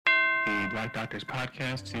Black Doctors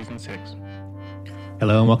Podcast, Season 6.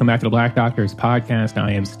 Hello and welcome back to the Black Doctors Podcast.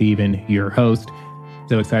 I am Steven, your host.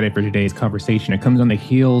 So excited for today's conversation. It comes on the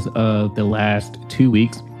heels of the last 2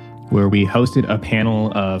 weeks where we hosted a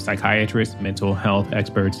panel of psychiatrists, mental health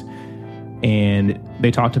experts, and they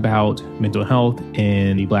talked about mental health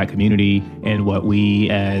in the Black community and what we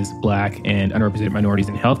as Black and underrepresented minorities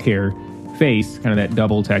in healthcare face, kind of that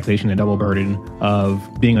double taxation and double burden of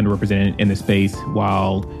being underrepresented in the space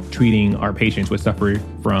while treating our patients who suffer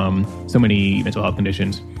from so many mental health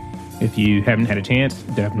conditions. If you haven't had a chance,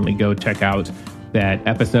 definitely go check out that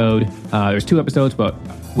episode. There's 2 episodes, but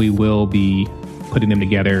we will be putting them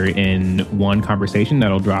together in one conversation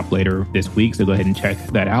that'll drop later this week. So go ahead and check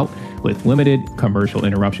that out with limited commercial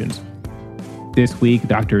interruptions. This week,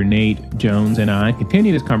 Dr. Nate Jones and I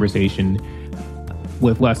continue this conversation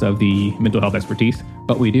with less of the mental health expertise,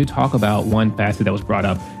 but we do talk about one facet that was brought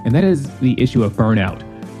up, and that is the issue of burnout.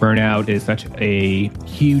 Burnout is such a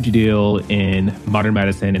huge deal in modern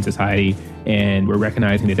medicine and society, and we're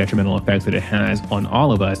recognizing the detrimental effects that it has on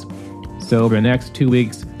all of us. So over the next 2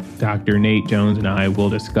 weeks, Dr. Nate Jones and I will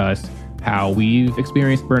discuss how we've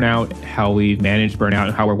experienced burnout, how we've managed burnout,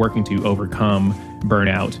 and how we're working to overcome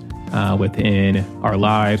burnout within our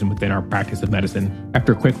lives and within our practice of medicine.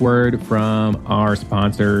 After a quick word from our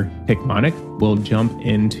sponsor, Picmonic, we'll jump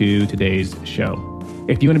into today's show.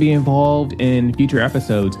 If you want to be involved in future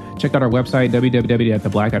episodes, check out our website,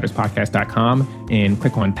 www.theblackdoctorspodcast.com, and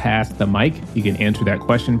click on Pass the Mic. You can answer that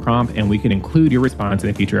question prompt, and we can include your response in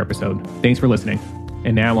a future episode. Thanks for listening.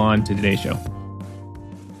 And now on to today's show.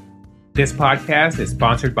 This podcast is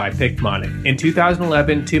sponsored by Picmonic. In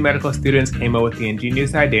 2011, 2 medical students came up with the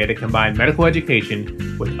ingenious idea to combine medical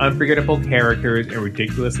education with unforgettable characters and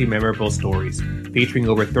ridiculously memorable stories. Featuring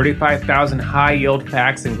over 35,000 high-yield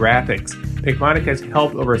facts and graphics, Picmonic has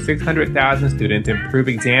helped over 600,000 students improve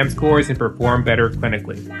exam scores and perform better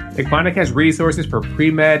clinically. Picmonic has resources for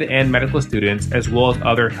pre-med and medical students, as well as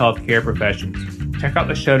other healthcare professions. Check out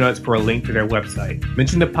the show notes for a link to their website.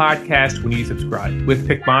 Mention the podcast when you subscribe. With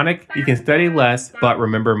Picmonic, you can study less, but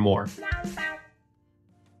remember more.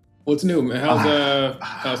 What's new, man?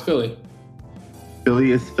 How's Philly?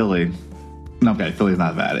 Philly is Philly. Okay, Philly's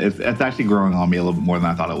not bad. It's actually growing on me a little bit more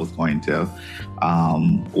than I thought it was going to.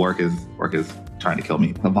 Work is trying to kill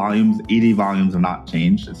me. The ED volumes have not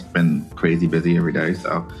changed. It's been crazy busy every day.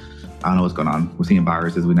 So I don't know what's going on. We're seeing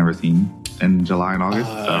viruses we've never seen in July and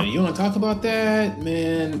August. You want to talk about that,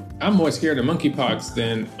 man? I'm more scared of monkeypox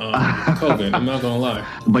than COVID. I'm not gonna lie.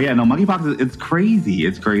 But yeah, no, monkeypox. It's crazy.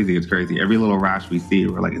 It's crazy. Every little rash we see,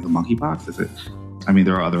 we're like, is it monkeypox? Is it? I mean,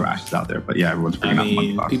 there are other rashes out there, but yeah, everyone's freaking out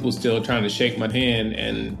monkeypox. People still trying to shake my hand,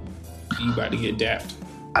 and you about to get dapped.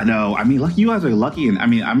 I know. I mean, lucky you guys are lucky, and I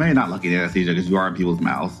mean, I'm maybe not lucky in anesthesia because you are in people's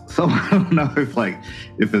mouths. So I don't know if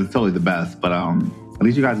it's totally the best, but at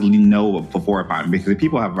least you guys know beforehand, because if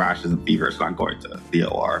people have rashes and fever, it's not going to the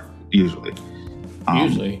OR usually.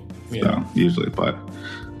 Usually, but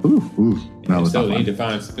no, so we need to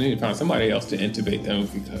find somebody else to intubate them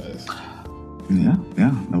because. Yeah.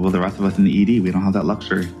 Well, the rest of us in the ED, we don't have that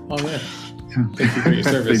luxury. Oh yeah. Thank you for your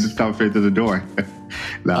service. They just come straight through the door.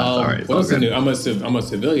 No, all right. What else is new? I'm a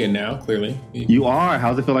civilian now. Clearly, you are.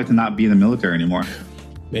 How's it feel like to not be in the military anymore?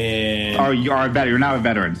 Man. Oh, you are a veteran. You're not a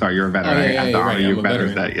veteran. Sorry, you're a veteran. Oh, yeah, right. You're a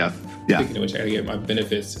veteran. Yes. Yeah. Speaking of which, I gotta get my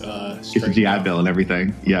benefits Get the GI Bill and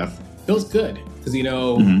everything. Yes. Feels good because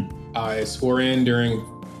I swore in during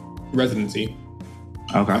residency.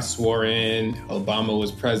 Okay. I swore in. Obama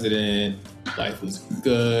was president. Life was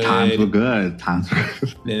good. Times were good.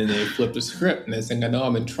 Then they flipped the script, and they said, "No,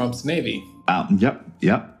 I'm in Trump's Navy." Yep.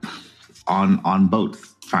 On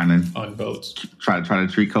boats, trying to try to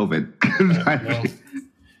treat COVID.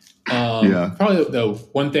 Probably the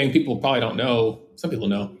one thing people probably don't know. Some people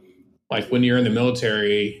know, like when you're in the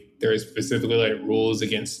military, there is specifically like rules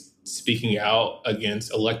against speaking out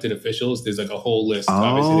against elected officials. There's like a whole list.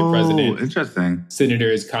 Obviously, the president, interesting,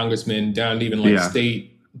 senators, congressmen, down to even state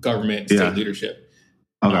government, state leadership,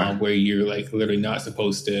 where you're like literally not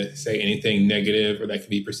supposed to say anything negative or that could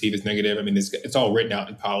be perceived as negative. I mean, it's all written out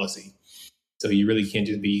in policy, so you really can't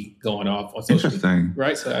just be going off on social media,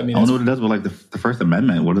 right? So I mean, I don't know what it does with like the First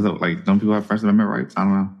Amendment. What is it like? Don't people have First Amendment rights? I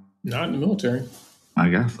don't know. Not in the military, I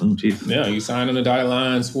guess. Oh, geez. Yeah, you signed on the dotted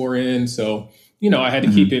line, swore in. So I had to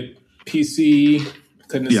keep it PC.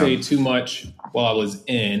 Couldn't say too much while I was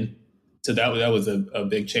in. So that was a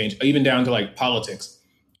big change, even down to like politics.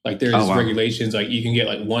 Like there's regulations, like you can get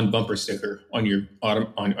like one bumper sticker on your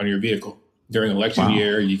on your vehicle during election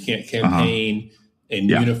year. You can't campaign in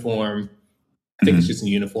uniform. I think it's just in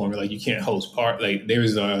uniform. Like you can't host like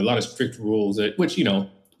there's a lot of strict rules that, which,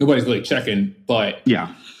 nobody's really checking, but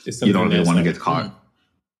yeah, it's you something don't really that's want to like, get caught.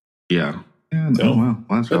 Yeah. Yeah. So, Oh, well,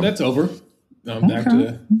 that's but real. that's over. I'm back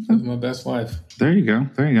to my best life. There you go.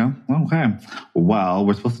 There you go. Okay. Well,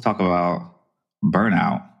 we're supposed to talk about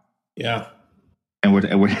burnout. Yeah. And which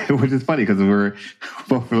is funny because we're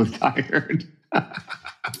both really tired. I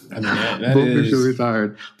mean, that both is really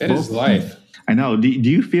tired. That is life. I know. Do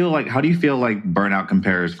you feel like, how do you feel like burnout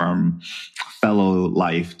compares from fellow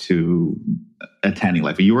life to attending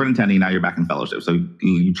life? You were in attending, now you're back in fellowship. So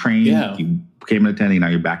you trained, you became an attending, now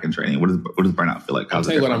you're back in training. What does burnout feel like? I'll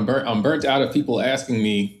tell you what, I'm burnt out of people asking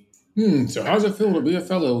me, so how does it feel to be a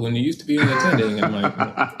fellow when you used to be an attending? And I'm like,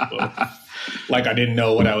 well, like I didn't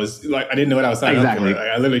know what I was signing up for. Like,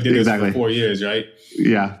 I literally did this for 4 years, right?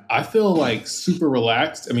 Yeah. I feel like super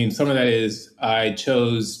relaxed. I mean, some of that is I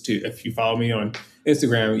chose to, if you follow me on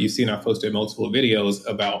Instagram, you've seen I've posted multiple videos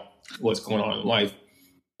about what's going on in life.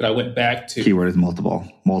 But I went back to... Keyword is multiple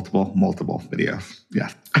videos.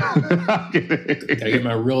 Yes. Gotta get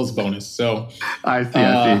my Reels bonus. So I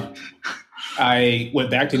see. I went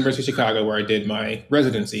back to University of Chicago where I did my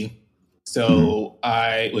residency. So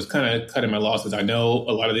I was kind of cutting my losses. I know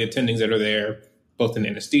a lot of the attendings that are there, both in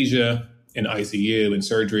anesthesia and ICU and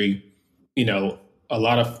surgery, you know, a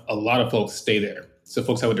lot of folks stay there. So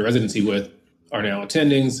folks I went to residency with are now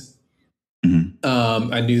attendings.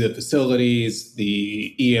 I knew the facilities,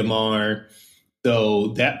 the EMR. So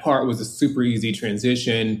that part was a super easy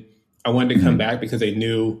transition. I wanted to come back because they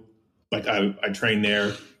knew, like, I trained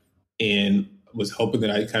there and was hoping that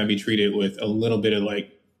I'd kind of be treated with a little bit of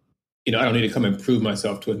like, you know, I don't need to come and prove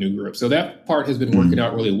myself to a new group. So that part has been working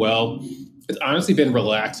out really well. It's honestly been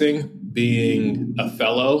relaxing being a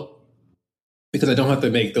fellow because I don't have to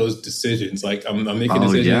make those decisions. Like I'm making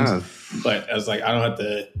decisions, but I was like, I don't have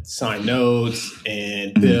to sign notes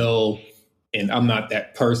and bill, and I'm not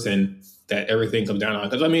that person that everything comes down on.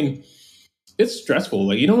 Because I mean, it's stressful.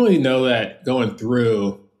 Like you don't really know that going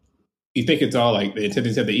through. You think it's all like the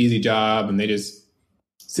attendants have the easy job and they just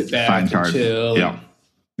sit back and chill. Yeah.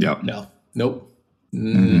 Yep. No. Nope.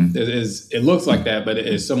 It looks like that, but it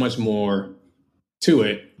is so much more to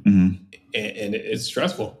it, and it's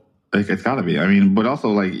stressful. It's got to be. I mean, but also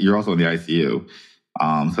like you're also in the ICU,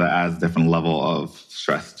 so that adds a different level of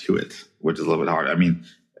stress to it, which is a little bit hard. I mean,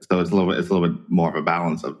 so it's a little bit more of a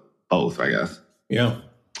balance of both, I guess. Yeah.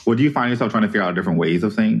 Well, do you find yourself trying to figure out different ways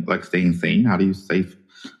of staying sane? How do you stay?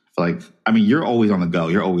 Like, I mean, you're always on the go.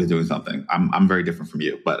 You're always doing something. I'm very different from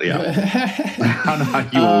you, but yeah, I don't know how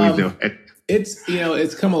you always do it. It's, you know,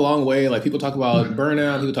 it's come a long way. Like people talk about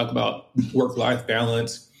burnout, people talk about work-life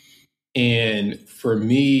balance. And for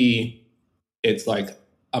me, it's like,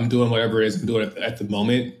 I'm doing whatever it is I'm doing at the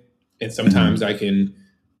moment. And sometimes I can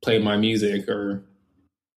play my music, or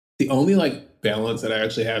the only like balance that I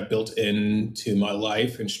actually have built into my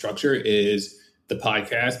life and structure is the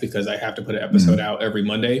podcast, because I have to put an episode out every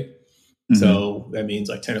Monday. So that means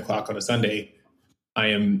like 10 o'clock on a Sunday, I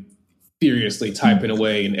am furiously typing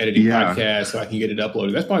away and editing podcasts so I can get it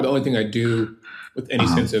uploaded. That's probably the only thing I do with any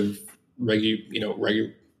sense of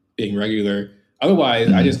being regular.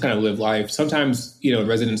 Otherwise, I just kind of live life. Sometimes, you know, in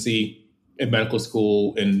residency, in medical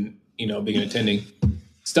school, and, you know, being an attending,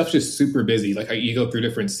 stuff's just super busy. Like you go through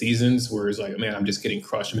different seasons where it's like, man, I'm just getting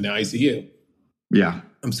crushed. I'm in the ICU. Yeah.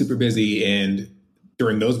 I'm super busy. And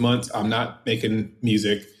during those months, I'm not making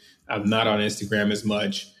music. I'm not on Instagram as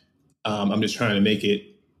much. I'm just trying to make it.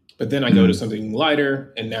 But then I go to something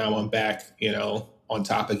lighter, and now I'm back, you know, on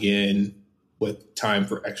top again with time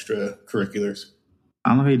for extracurriculars. I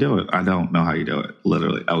don't know how you do it. I don't know how you do it.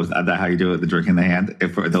 Literally. Is that how you do it? The drink in the hand?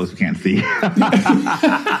 If for those who can't see.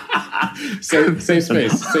 Safe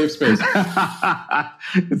space.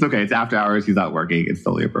 It's okay. It's after hours. He's not working. It's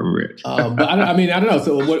totally appropriate. But I don't know.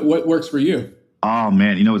 So what works for you? Oh,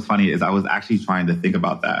 man. You know what's funny is I was actually trying to think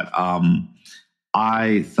about that.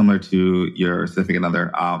 I, similar to your significant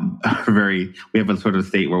other, we have a sort of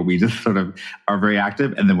state where we just sort of are very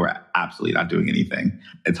active, and then we're absolutely not doing anything.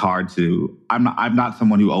 It's hard to, I'm not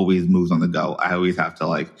someone who always moves on the go. I always have to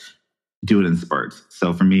like do it in spurts.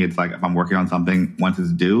 So for me, it's like, if I'm working on something, once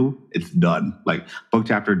it's due, it's done. Like book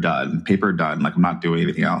chapter done, paper done. Like I'm not doing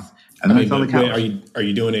anything else. And then it's on the couch. Are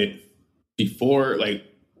you doing it before, like,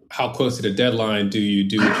 how close to the deadline do you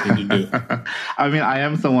do what you need to do? I mean, I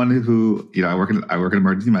am someone who, you know, I work in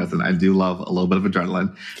emergency medicine. I do love a little bit of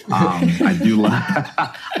adrenaline.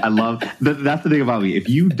 That's the thing about me. If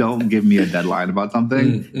you don't give me a deadline about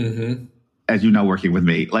something, as you know, working with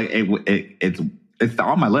me, like it's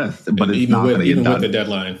on my list, but it's not going to get done. With the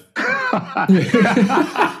deadline.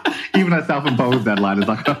 Even a self-imposed deadline is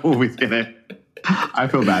not going to always get it. I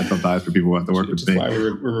feel bad sometimes for people who have to work with me. That's why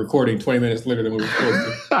we're recording 20 minutes later than we were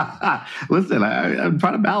supposed to. Listen, I'm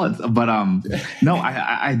trying to balance, but no,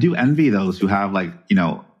 I do envy those who have like,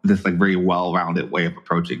 this like very well-rounded way of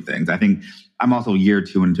approaching things. I think I'm also year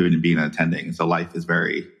 2 into being an attending, so life is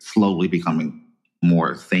very slowly becoming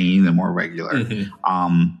more sane and more regular.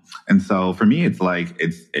 And so for me, it's like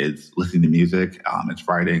it's listening to music, it's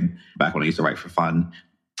writing. Back when I used to write for fun,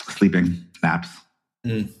 sleeping, naps.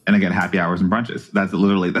 And again, happy hours and brunches. That's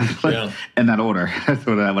literally in that order. That's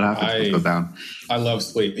what happens goes down. I love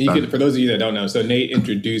sleep. For those of you that don't know, so Nate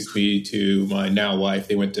introduced me to my now wife.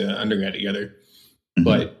 They went to undergrad together.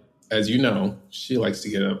 But as you know, she likes to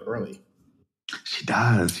get up early. She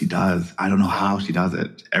does. I don't know how she does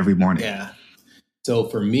it every morning. Yeah. So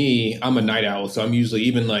for me, I'm a night owl. So I'm usually,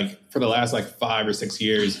 even like for the last like 5 or 6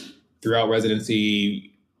 years throughout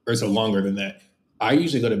residency, or so longer than that, I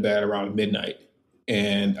usually go to bed around midnight.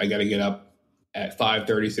 And I got to get up at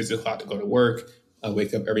 5:30, 6 o'clock to go to work. I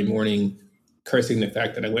wake up every morning cursing the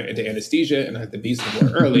fact that I went into anesthesia and I have to be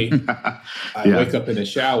somewhere early. I wake up in the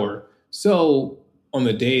shower. So on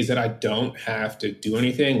the days that I don't have to do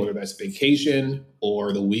anything, whether that's vacation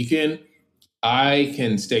or the weekend, I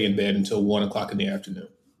can stay in bed until 1 o'clock in the afternoon.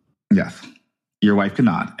 Yes. Your wife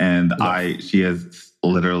cannot. And she is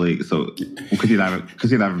literally, so Chrissy and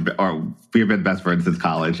I we have been best friends since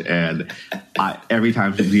college. And every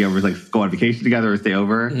time she ever like go on vacation together or stay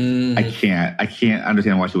over, I can't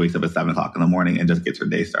understand why she wakes up at 7 o'clock in the morning and just gets her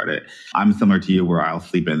day started. I'm similar to you where I'll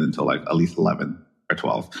sleep in until like at least 11 or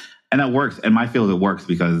 12. And that works. In my field, it works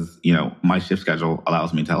because, my shift schedule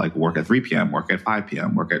allows me to like work at 3 p.m., work at 5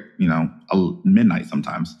 p.m., work at, midnight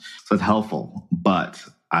sometimes. So it's helpful. But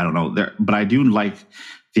I don't know. But I do like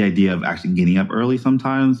the idea of actually getting up early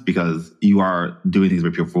sometimes, because you are doing things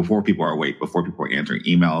before people are awake, before people are answering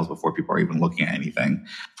emails, before people are even looking at anything.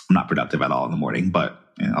 I'm not productive at all in the morning,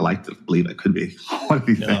 but I like to believe I could be. One of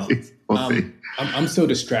these days. We'll see. I'm so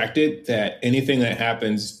distracted that anything that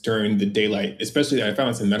happens during the daylight, especially I found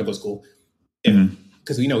this in medical school,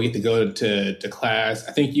 because we have to go to class.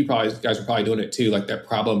 I think you guys are probably doing it too, like that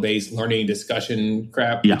problem-based learning discussion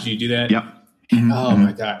crap. Yeah. Did you do that? Yep. Oh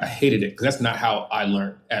my God, I hated it because that's not how I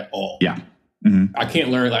learn at all. Yeah. I can't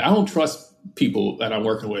learn. Like I don't trust people that I'm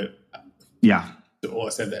working with. Yeah. Oh, I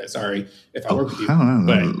said that. Sorry if I work with you. I don't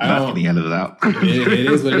know. But That's getting edited out. It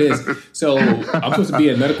is what it is. So I'm supposed to be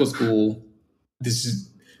in medical school. This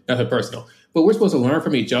is nothing personal, but we're supposed to learn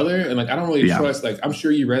from each other. And like, I don't really trust, like, I'm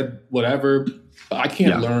sure you read whatever, but I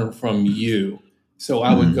can't learn from you. So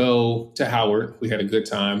I would go to Howard. We had a good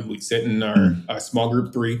time. We'd sit in our small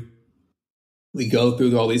group 3. We go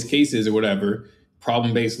through all these cases or whatever,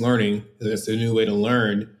 problem-based learning. That's a new way to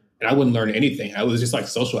learn. And I wouldn't learn anything. It was just like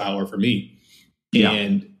social hour for me. Yeah.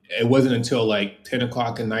 And it wasn't until like 10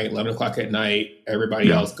 o'clock at night, 11 o'clock at night,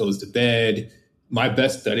 everybody else goes to bed. My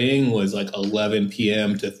best studying was like 11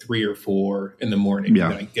 p.m. to 3 or 4 in the morning.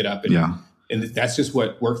 Yeah. And I get up and that's just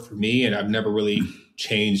what worked for me. And I've never really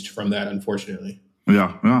changed from that, unfortunately.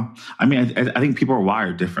 Yeah. I mean, I think people are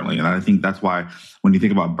wired differently. And I think that's why when you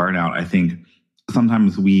think about burnout, I think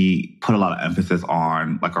sometimes we put a lot of emphasis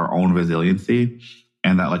on like our own resiliency.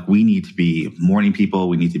 And that like we need to be morning people.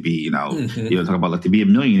 We need to be, talk about like to be a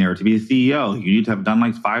millionaire, to be a CEO. You need to have done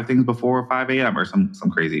like 5 things before 5 a.m. or some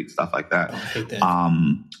crazy stuff like that. Oh, I hate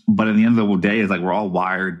that. But at the end of the day, is like we're all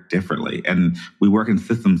wired differently, and we work in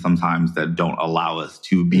systems sometimes that don't allow us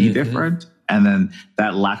to be different. And then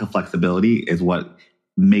that lack of flexibility is what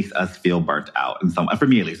makes us feel burnt out. And for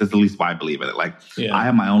me, at least, that's at least why I believe in it. Like I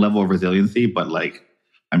have my own level of resiliency, but like,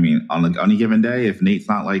 I mean, on any given day, if Nate's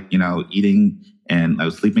not like eating and I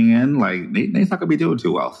was sleeping in, like Nate's not gonna be doing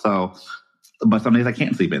too well. So, but some days I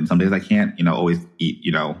can't sleep in. Some days I can't, always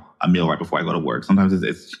eat, a meal right before I go to work. Sometimes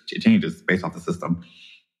it changes based off the system.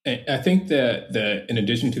 And I think that in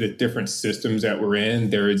addition to the different systems that we're in,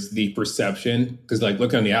 there's the perception, because like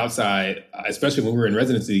looking on the outside, especially when we were in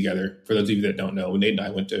residency together, for those of you that don't know, Nate and I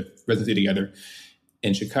went to residency together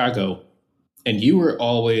in Chicago, and you were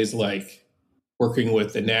always like working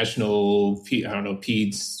with the national,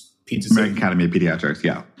 American Academy of Pediatrics,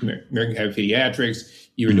 yeah. American Academy of Pediatrics.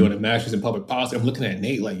 You were doing a master's in public policy. I'm looking at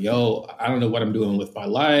Nate like, yo, I don't know what I'm doing with my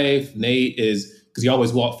life. Nate is because you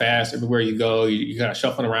always walk fast everywhere you go. You got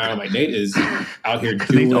shuffling around. I'm like, Nate is out here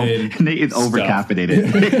doing Nate is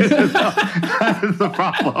overcaffeinated. That is the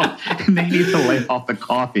problem. Nate needs to lay off the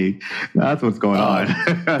coffee. That's what's going on.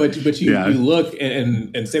 But you look,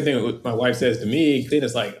 and same thing with my wife says to me, then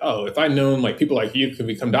it's like, oh, if I'd known like people like you could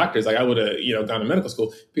become doctors, like I would have, gone to medical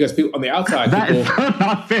school, because people on the outside, that is so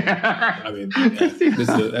not fair. I mean,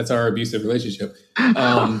 that's our abusive relationship.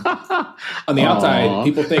 On the outside,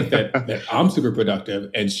 people think that I'm super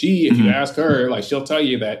productive, and if you ask her, like she'll tell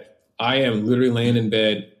you that I am literally laying in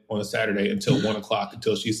bed on a Saturday until 1 o'clock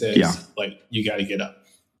until she says, like, you got to get up.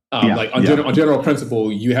 Like on general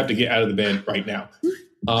principle, you have to get out of the bed right now.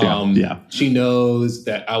 She knows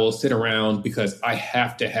that I will sit around because I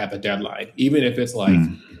have to have a deadline, even if it's like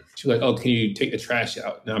she's like, oh, can you take the trash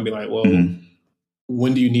out? And I'll be like, well,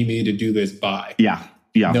 when do you need me to do this by?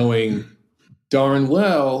 Knowing darn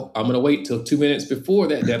well I'm going to wait till 2 minutes before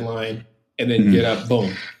that deadline and then get up,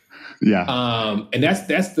 boom. And that's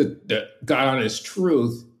the God honest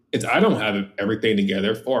truth. It's I don't have everything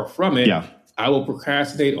together. Far from it. I will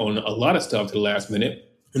procrastinate on a lot of stuff to the last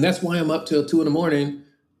minute, and that's why I'm up till 2 a.m.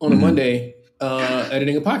 on a Monday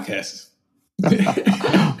editing a podcast. but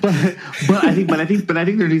I think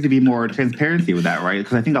there needs to be more transparency with that, right?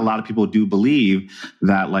 Because I think a lot of people do believe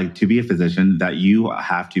that, like, to be a physician, that you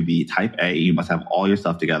have to be type A. You must have all your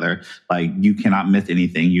stuff together. Like, you cannot miss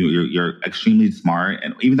anything. You're extremely smart,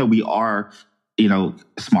 and even though we are,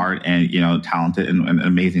 smart and talented and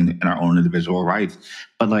amazing in our own individual rights,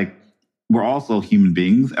 but like, we're also human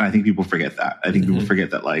beings, and I think people forget that. I think people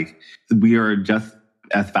forget that, like, we are just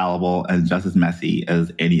as fallible and just as messy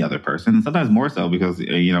as any other person, and sometimes more so because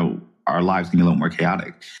our lives can be a little more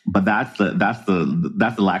chaotic. But that's the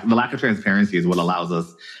lack of transparency is what allows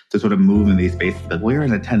us to sort of move in these spaces that we're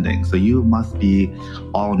an attending. So you must be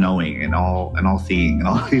all knowing and all seeing and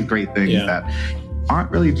all these great things that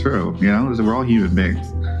aren't really true. We're all human beings.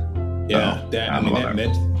 Yeah,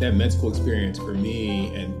 that med school experience for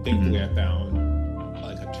me, and thankfully I found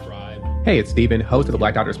like a tribe. Hey, it's Steven, host of the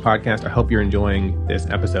Black Doctors Podcast. I hope you're enjoying this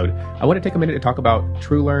episode. I want to take a minute to talk about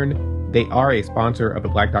TrueLearn. They are a sponsor of the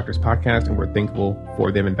Black Doctors Podcast, and we're thankful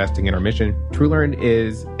for them investing in our mission. TrueLearn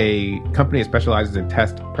is a company that specializes in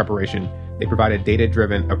test preparation. They provide a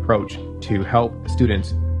data-driven approach to help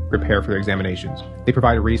students prepare for their examinations. They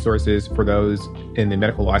provide resources for those in the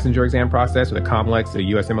medical licensure exam process, so the COMLEX,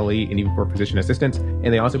 the USMLE, and even for physician assistants. And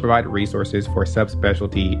they also provide resources for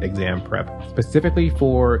subspecialty exam prep. Specifically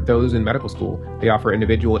for those in medical school, they offer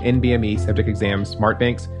individual NBME subject exam smart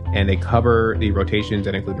banks, and they cover the rotations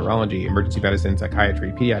that include neurology, emergency medicine,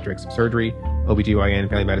 psychiatry, pediatrics, surgery, OBGYN,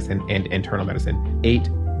 family medicine, and internal medicine. 8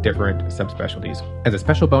 different subspecialties. As a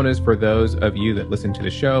special bonus for those of you that listen to the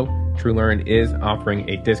show, TrueLearn is offering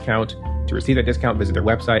a discount. To receive that discount, visit their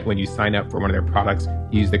website. When you sign up for one of their products,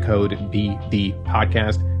 use the code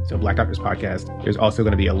BDPodcast, so Black Doctors Podcast. There's also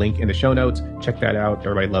going to be a link in the show notes. Check that out.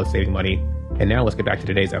 Everybody loves saving money. And now let's get back to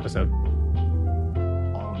today's episode.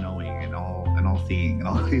 All knowing and all seeing and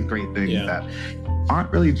all these great things that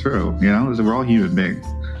aren't really true. We're all human beings.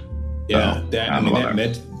 Yeah,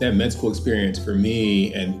 that med school experience for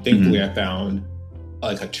me, and thankfully I found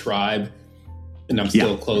like a tribe, and I'm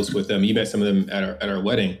still close with them. You met some of them at our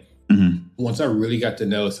wedding. Once I really got to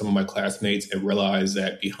know some of my classmates and realized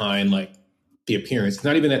that behind like the appearance,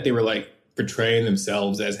 not even that they were like portraying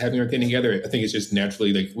themselves as having everything together. I think it's just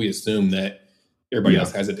naturally like we assume that everybody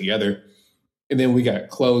else has it together, and then we got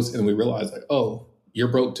close and we realized like, oh, you're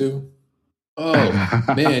broke too. Oh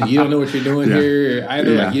man, you don't know what you're doing here.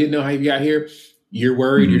 Either like you didn't know how you got here. You're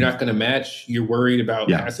worried you're not going to match. You're worried about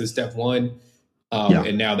passing step 1.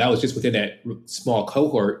 And now that was just within that small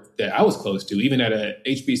cohort that I was close to, even at a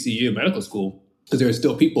HBCU medical school, because there are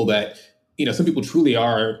still people that, some people truly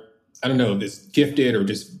are, I don't know, this gifted or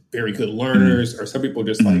just very good learners, or some people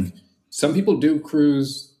just like, some people do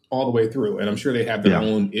cruise all the way through, and I'm sure they have their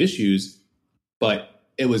own issues, but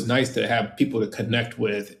it was nice to have people to connect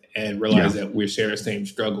with and realize that we share the same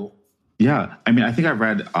struggle. Yeah. I mean, I think I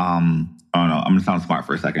read, I'm going to sound smart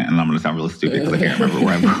for a second, and I'm going to sound really stupid because I can't remember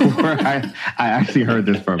where I actually heard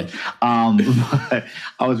this from. But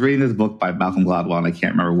I was reading this book by Malcolm Gladwell, and I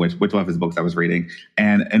can't remember which one of his books I was reading.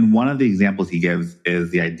 And one of the examples he gives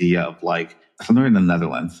is the idea of like somewhere in the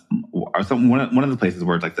Netherlands, or one of the places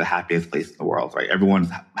where it's like the happiest place in the world, right? Everyone's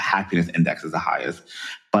happiness index is the highest,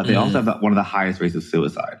 but they also have one of the highest rates of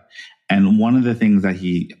suicide. And one of the things that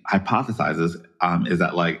he hypothesizes is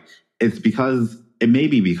that like it may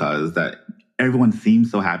be because that everyone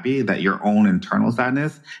seems so happy that your own internal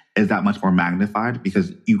sadness is that much more magnified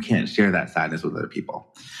because you can't share that sadness with other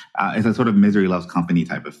people. It's a sort of misery loves company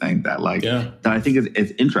type of thing that that I think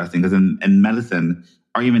is interesting because in medicine,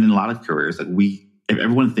 or even in a lot of careers, if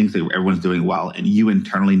everyone thinks that everyone's doing well and you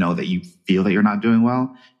internally know that you feel that you're not doing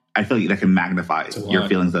well, I feel like that can magnify your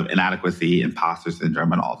feelings of inadequacy, imposter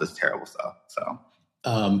syndrome, and all this terrible stuff. So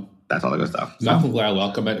that's all the good stuff. Malcolm Gladwell,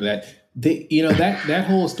 I'll come back to that. That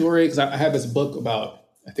whole story, because I have this book about,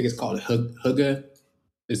 I think it's called Hygge.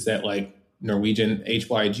 It's that like Norwegian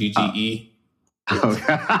Hygge.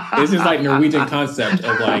 It's just like Norwegian concept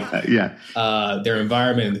of like their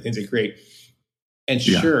environment and the things they create. And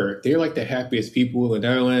sure, they're like the happiest people in the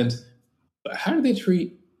Netherlands, but how do they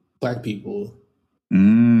treat Black people?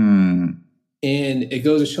 And it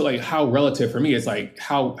goes to show like how relative, for me, it's like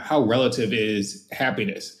how relative is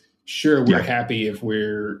happiness. Sure, we're happy if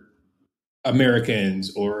we're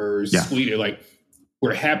Americans or Sweden, like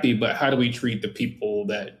we're happy, but how do we treat the people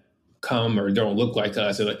that come or don't look like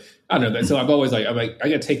us? And like, I don't know. So I've always I got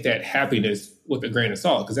to take that happiness with a grain of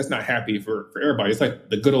salt because that's not happy for everybody. It's like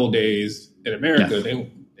the good old days in America.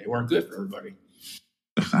 They weren't good for everybody.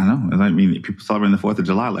 I know. I mean, people celebrating the 4th of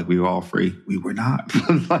July like we were all free. We were not.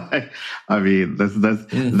 I mean, that's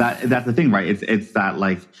the thing, right? It's that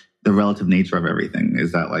like the relative nature of everything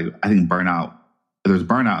is that like I think there's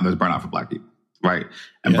burnout and there's burnout for Black people, right?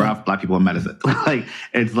 And burnout for Black people in medicine.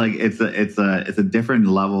 It's a different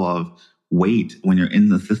level of weight when you're in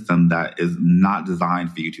the system that is not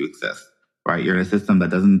designed for you to exist, right? You're in a system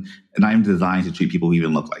that not even designed to treat people who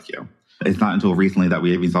even look like you. It's not until recently that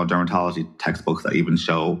we even saw dermatology textbooks that even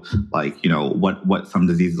show like, what some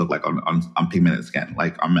diseases look like on pigmented skin.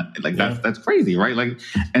 That's crazy, right? Like,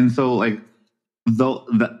 and so like, though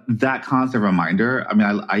that constant reminder, I mean,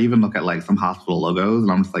 I even look at like some hospital logos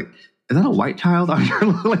and I'm just like, is that a white child on your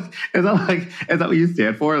like, is that what you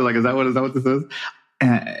stand for? Like, is that what this is?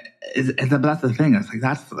 But that's the thing. It's like,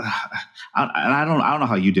 I don't know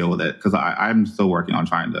how you deal with it because I'm still working on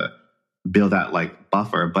trying to build that like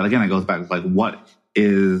buffer. But again, it goes back to like, what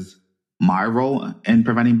is my role in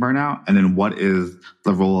preventing burnout? And then what is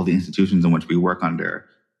the role of the institutions in which we work under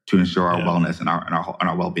to ensure our wellness and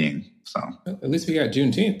our well-being? So at least we got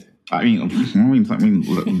Juneteenth. I mean,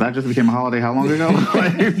 that just became a holiday how long ago?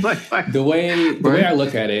 The way I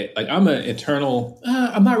look at it, like I'm an internal,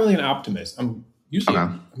 I'm not really an optimist. I'm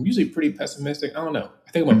usually pretty pessimistic. I don't know.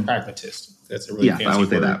 I think I'm a pragmatist. That's a really fancy word. I would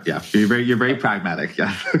say that. Yeah, you're very pragmatic.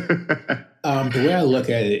 Yeah. The way I look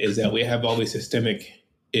at it is that we have all these systemic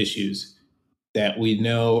issues that we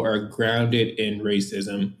know are grounded in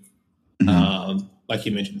racism. Like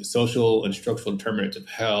you mentioned, the social and structural determinants of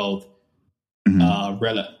health,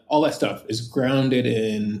 all that stuff is grounded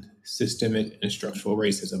in systemic and structural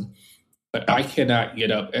racism. But I cannot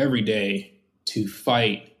get up every day to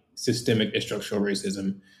fight systemic and structural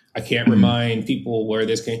racism. I can't remind people where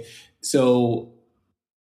this came. So,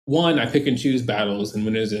 one, I pick and choose battles, and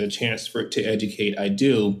when there's a chance to educate, I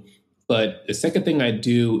do. But the second thing I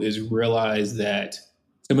do is realize that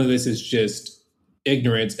some of this is just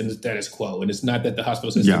ignorance and the status quo. And it's not that the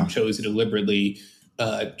hospital system chose to deliberately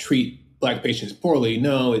treat Black patients poorly.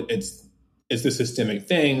 No, it's the systemic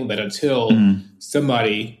thing that until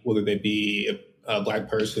somebody, whether they be a Black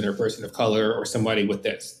person or a person of color or somebody with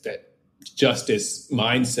that justice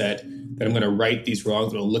mindset, that I'm going to right these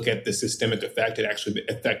wrongs, I'm going to look at the systemic effect and actually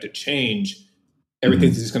affect a change,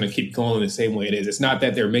 everything's just going to keep going the same way it is. It's not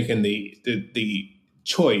that they're making the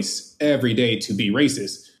choice every day to be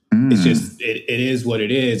racist. It's just, it is what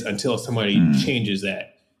it is until somebody changes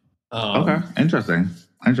that. Okay. Interesting.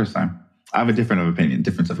 I have a difference of opinion,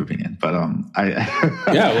 but it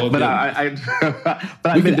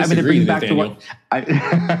brings back to what but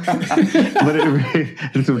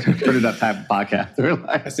it's turning that type of podcast.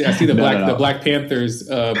 I see the Black Panthers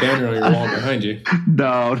banner on your wall behind you.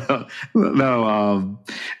 No.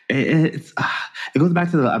 It goes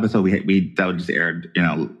back to the episode we that just aired.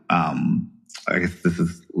 I guess this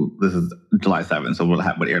is July 7th, so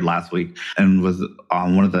what aired last week, and was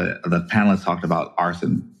one of the panelists talked about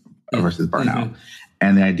arson versus burnout.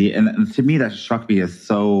 And the idea, and to me, that struck me as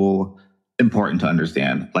so important to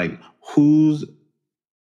understand, like who's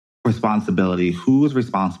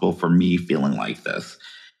responsible for me feeling like this?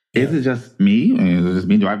 Is it just me? Is it just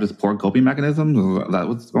me? Do I have this poor coping mechanism? Is that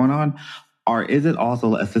what's going on? Or is it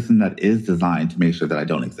also a system that is designed to make sure that I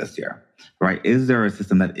don't exist here, right? Is there a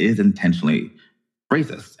system that is intentionally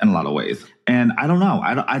racist in a lot of ways. And I don't know.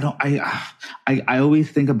 I always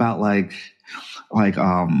think about like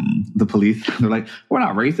the police. They're like, we're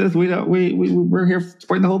not racist. We're here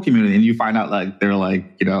supporting the whole community. And you find out like they're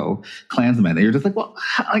like, Klansmen. And you're just like, well,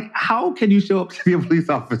 how can you show up to be a police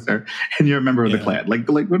officer and you're a member of the Klan? Like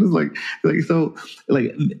what is so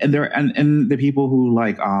and the people who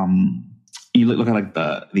you look at like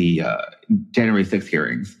the January 6th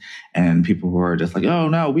hearings, and people who are just like, oh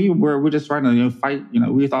no, we're just trying to fight.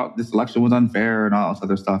 We thought this election was unfair and all this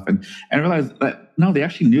other stuff, and realized that no, they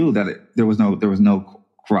actually knew that there was no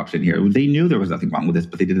corruption here. They knew there was nothing wrong with this,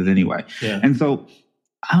 but they did it anyway. Yeah. And so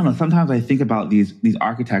I don't know. Sometimes I think about these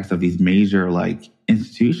architects of these major like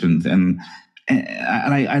institutions, and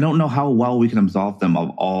I don't know how well we can absolve them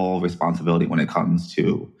of all responsibility when it comes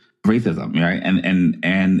to racism, right?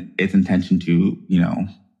 And its intention to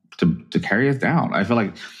carry us down. I feel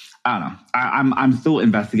like, I don't know. I'm still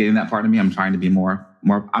investigating that part of me. I'm trying to be more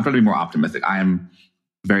optimistic. I am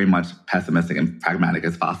very much pessimistic and pragmatic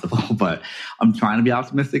as possible, but I'm trying to be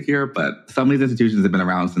optimistic here. But some of these institutions have been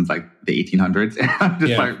around since like the 1800s. And I'm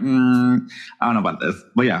just I don't know about this.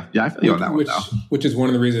 But yeah, I feel you on that one though. Which is one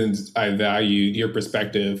of the reasons I valued your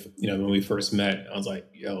perspective. When we first met, I was like,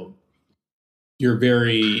 you're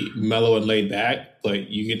very mellow and laid back, but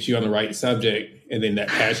you get you on the right subject, and then that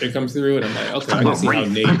passion comes through, and I'm like, okay, I can see how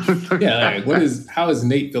Nate. How does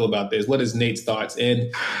Nate feel about this? What is Nate's thoughts?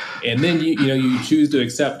 And then you choose to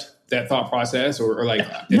accept that thought process, or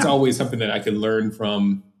it's always something that I can learn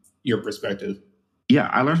from your perspective. Yeah,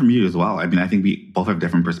 I learned from you as well. I mean, I think we both have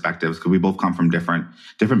different perspectives because we both come from different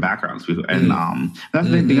backgrounds. And that's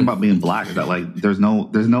the thing about being Black, is that like there's no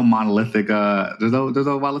monolithic there's no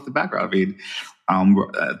monolithic background. I mean,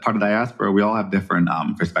 part of diaspora, we all have different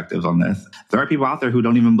perspectives on this. There are people out there who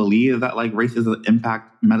don't even believe that like racism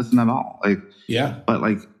impact medicine at all. Like, yeah, but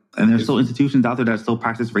and there's still institutions out there that still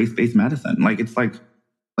practice race-based medicine. Like it's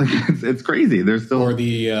it's crazy. There's still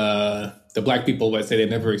the Black people that say they've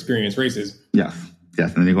never experienced racism.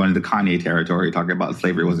 Yes, and then you go into Kanye territory talking about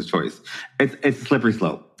slavery was a choice. It's a slippery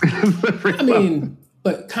slope.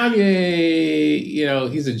 But Kanye,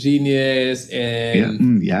 he's a genius,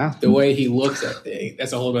 and the way he looks at things,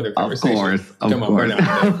 that's a whole other conversation. Of course.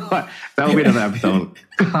 That will be another episode.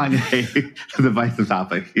 Kanye, the divisive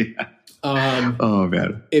topic. Yeah. Oh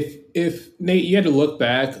man. If Nate, you had to look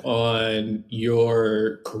back on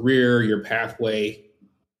your career, your pathway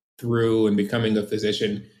through and becoming a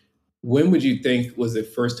physician, when would you think was the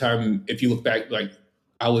first time, if you look back, like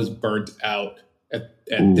I was burnt out at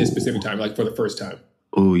this specific time, like for the first time?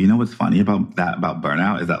 Oh, you know what's funny about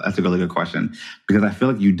burnout is that's a really good question, because I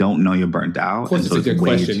feel like you don't know you're burnt out. Of course, it's a good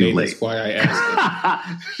question, Nate. That's why I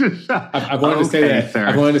asked it. I wanted to say that. Sir.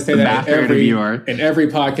 I wanted to say that in every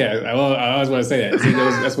podcast. I always want to say that. See,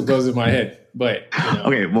 that's what goes in my head. But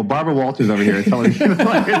okay, well, Barbara Walters over here is telling you.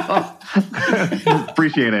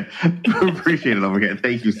 Appreciate it over here.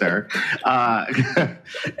 Thank you, sir.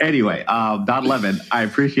 Anyway, Don Lemon, I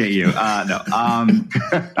appreciate you.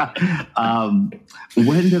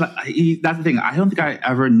 When did that's the thing. I don't think I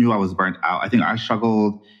ever knew I was burnt out. I think I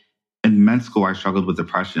struggled in med school. I struggled with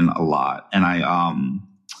depression a lot, and I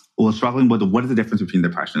was struggling with what is the difference between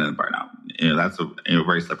depression and burnout. That's a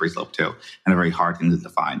very slippery slope too, and a very hard thing to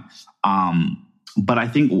define. But I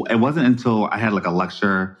think it wasn't until I had like a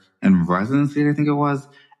lecture in residency, I think it was,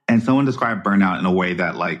 and someone described burnout in a way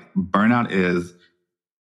that like burnout is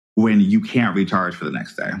when you can't recharge for the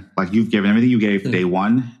next day. Like you've given everything you gave day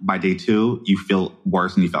one. By day two, you feel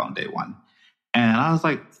worse than you felt on day one. And I was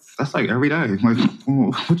like, that's like every day. Like,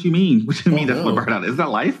 what do you mean? What do you mean that's what burnout is? Is that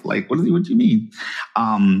life? Like, what do you mean?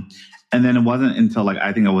 And then it wasn't until like,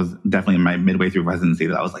 I think it was definitely in my midway through residency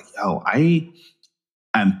that I was like,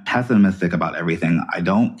 I'm pessimistic about everything. I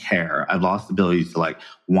don't care. I've lost the ability to like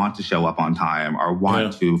want to show up on time or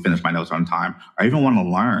want to finish my notes on time or even want to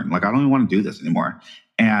learn. Like, I don't even want to do this anymore.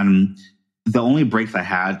 And the only breaks I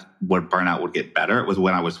had where burnout would get better was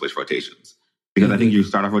when I would switch rotations. Because I think you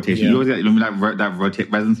start off rotation. You always get that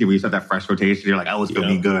residency where you start that fresh rotation. You're like, oh, it's going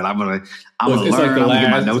to be good. I'm gonna learn. Like I'm gonna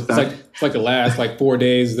get my notes done. It's like the last 4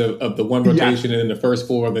 days of the one rotation, and then the first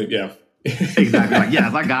 4 of the Exactly. Like,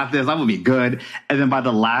 yes, I got this. I'm gonna be good. And then by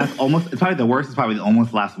the last, it's probably the worst. Is probably the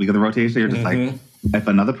almost last week of the rotation. You're just like, if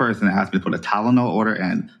another person asks me to put a Tylenol order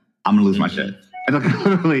in, I'm gonna lose my shit. And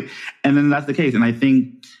literally, and then that's the case. And I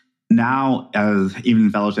think now, as even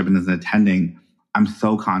in fellowship and as an attending, I'm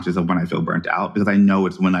so conscious of when I feel burnt out, because I know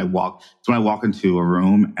it's when I walk into a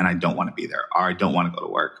room and I don't want to be there, or I don't want to go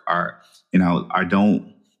to work, or I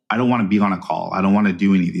don't want to be on a call. I don't want to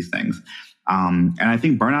do any of these things. And I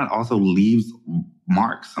think burnout also leaves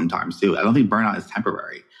marks sometimes too. I don't think burnout is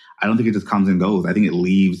temporary. I don't think it just comes and goes. I think it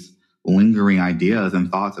leaves lingering ideas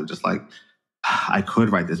and thoughts of just like, I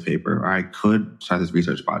could write this paper or I could start this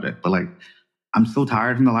research project, but like, I'm so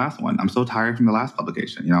tired from the last one. I'm so tired from the last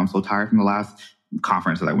publication. You know, I'm so tired from the last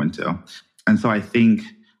conference that I went to. And so I think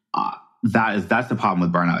that's the problem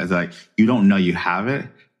with burnout, is like, you don't know you have it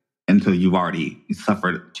until you've already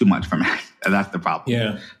suffered too much from it. And that's the problem.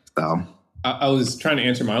 Yeah. So I was trying to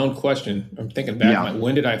answer my own question. I'm thinking back, like,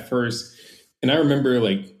 when did I first, and I remember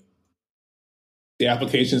like the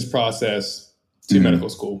applications process to medical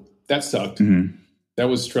school. That sucked. Mm-hmm. That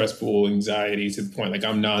was stressful, anxiety to the point like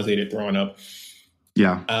I'm nauseated, throwing up.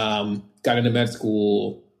 Yeah. Got into med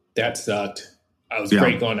school. That sucked. I was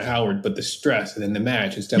great going to Howard, but the stress and then the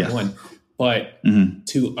match is step one. But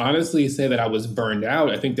to honestly say that I was burned out,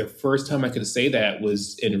 I think the first time I could say that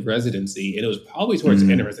was in residency, and it was probably towards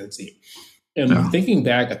the end of residency. And thinking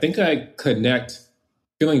back, I think I connect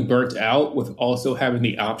feeling burnt out with also having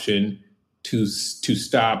the option to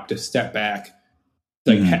stop, to step back,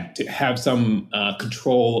 like to have some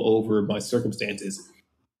control over my circumstances.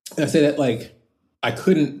 And I say that like I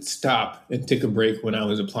couldn't stop and take a break when I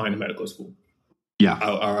was applying to medical school. Yeah,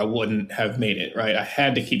 or I wouldn't have made it. Right, I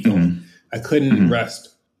had to keep going. I couldn't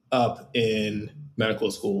rest up in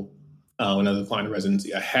medical school when I was applying to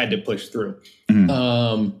residency. I had to push through.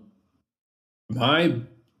 My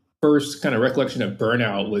first kind of recollection of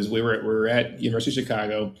burnout was we were at University of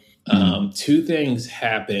Chicago. Two things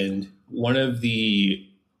happened. One of the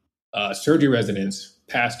surgery residents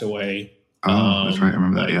passed away. That's right. I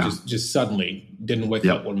remember that. Yeah. Just suddenly didn't wake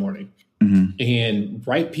up one morning. And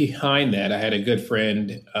right behind that, I had a good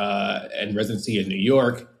friend in residency in New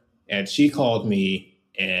York, and she called me,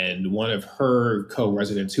 and one of her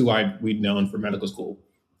co-residents who we'd known from medical school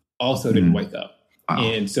also didn't wake up.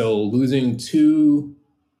 And so losing two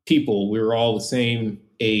people, we were all the same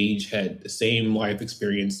age, had the same life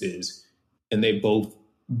experiences, and they both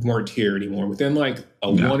weren't here anymore within like a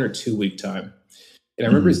 1 or 2 week time. And I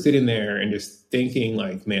remember sitting there and just thinking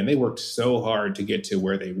like, man, they worked so hard to get to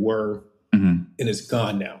where they were, and it's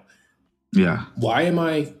gone now. Yeah. Why am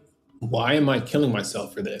I killing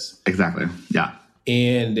myself for this? Exactly. Yeah.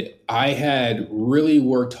 And I had really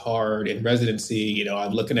worked hard in residency. You know,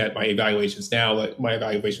 I'm looking at my evaluations now. Like my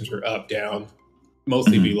evaluations were up, down,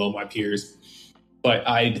 mostly below my peers. But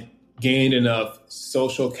I'd gained enough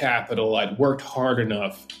social capital. I'd worked hard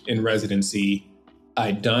enough in residency.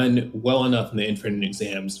 I'd done well enough in the entrance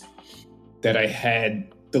exams that I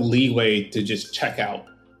had the leeway to just check out.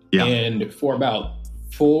 Yeah. And for about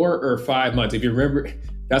 4 or 5 months, if you remember,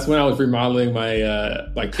 that's when I was remodeling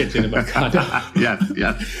my kitchen in my condo. Yes.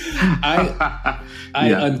 I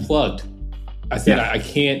unplugged. I said,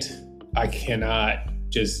 I cannot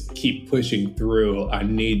just keep pushing through. I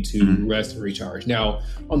need to rest and recharge. Now,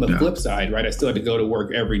 on the flip side, right, I still had to go to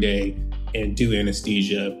work every day and do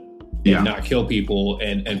anesthesia and not kill people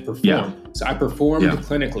and perform. Yeah. So I performed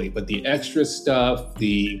clinically, but the extra stuff,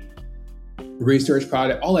 the research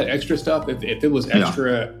project, all that extra stuff, if it was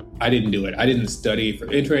extra, I didn't do it. I didn't study for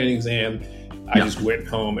the entrance exam. I just went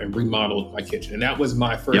home and remodeled my kitchen. And that was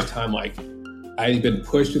my first time, like, I had been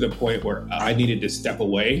pushed to the point where I needed to step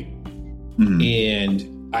away.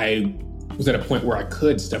 And I was at a point where I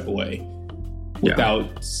could step away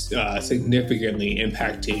without significantly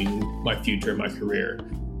impacting my future and my career.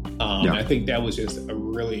 I think that was just a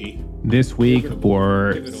really... This week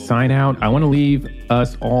for Sign Out, I want to leave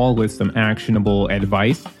us all with some actionable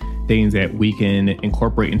advice, things that we can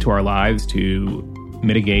incorporate into our lives to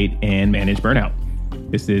mitigate and manage burnout.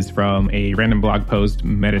 This is from a random blog post,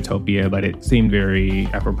 Metatopia, but it seemed very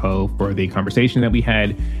apropos for the conversation that we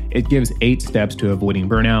had. It gives 8 steps to avoiding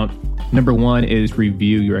burnout. Number 1 is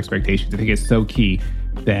review your expectations. I think it's so key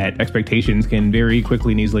that expectations can very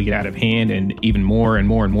quickly and easily get out of hand, and even more and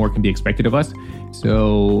more and more can be expected of us.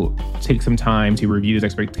 So take some time to review those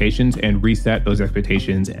expectations and reset those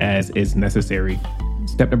expectations as is necessary.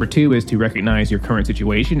 Step number 2 is to recognize your current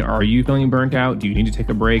situation. Are you feeling burnt out? Do you need to take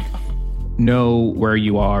a break? Know where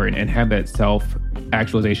you are and have that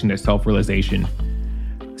self-actualization, that self-realization.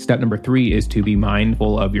 Step number 3 is to be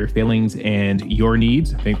mindful of your feelings and your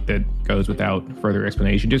needs. I think that goes without further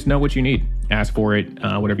explanation. Just know what you need. Ask for it,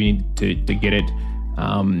 whatever you need to get it,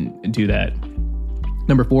 do that.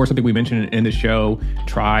 Number 4, something we mentioned in the show,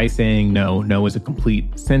 try saying no. No is a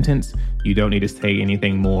complete sentence. You don't need to say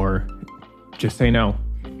anything more. Just say no.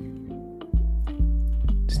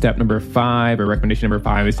 Step number 5, or recommendation number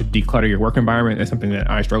 5, is to declutter your work environment. That's something that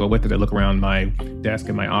I struggle with as I look around my desk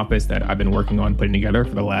in my office that I've been working on putting together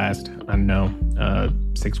for the last,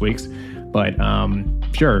 6 weeks. But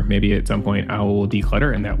sure, maybe at some point I will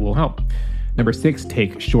declutter and that will help. Number 6,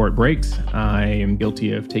 take short breaks. I am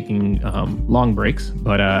guilty of taking long breaks,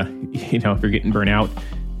 but if you're getting burnt out,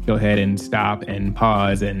 go ahead and stop and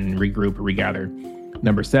pause and regroup, regather.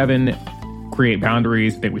 Number 7, create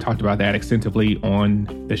boundaries. I think we talked about that extensively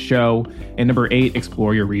on the show. And number 8,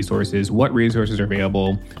 explore your resources. What resources are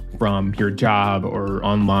available from your job or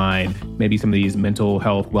online? Maybe some of these mental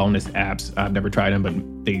health wellness apps. I've never tried them,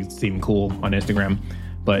 but they seem cool on Instagram.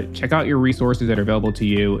 But check out your resources that are available to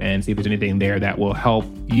you and see if there's anything there that will help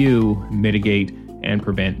you mitigate and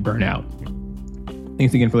prevent burnout.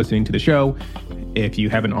 Thanks again for listening to the show. If you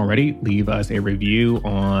haven't already, leave us a review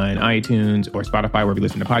on iTunes or Spotify, wherever you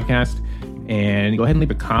listen to podcasts. And go ahead and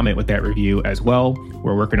leave a comment with that review as well.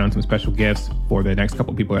 We're working on some special gifts for the next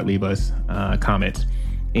couple people that leave us comments.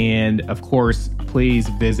 And of course, please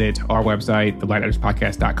visit our website,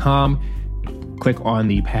 theblackdoctorspodcast.com. Click on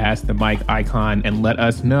the Pass the Mic icon and let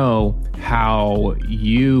us know how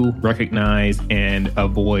you recognize and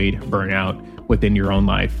avoid burnout within your own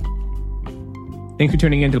life. Thanks for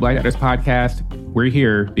tuning in to the Black Doctors Podcast. We're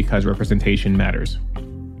here because representation matters.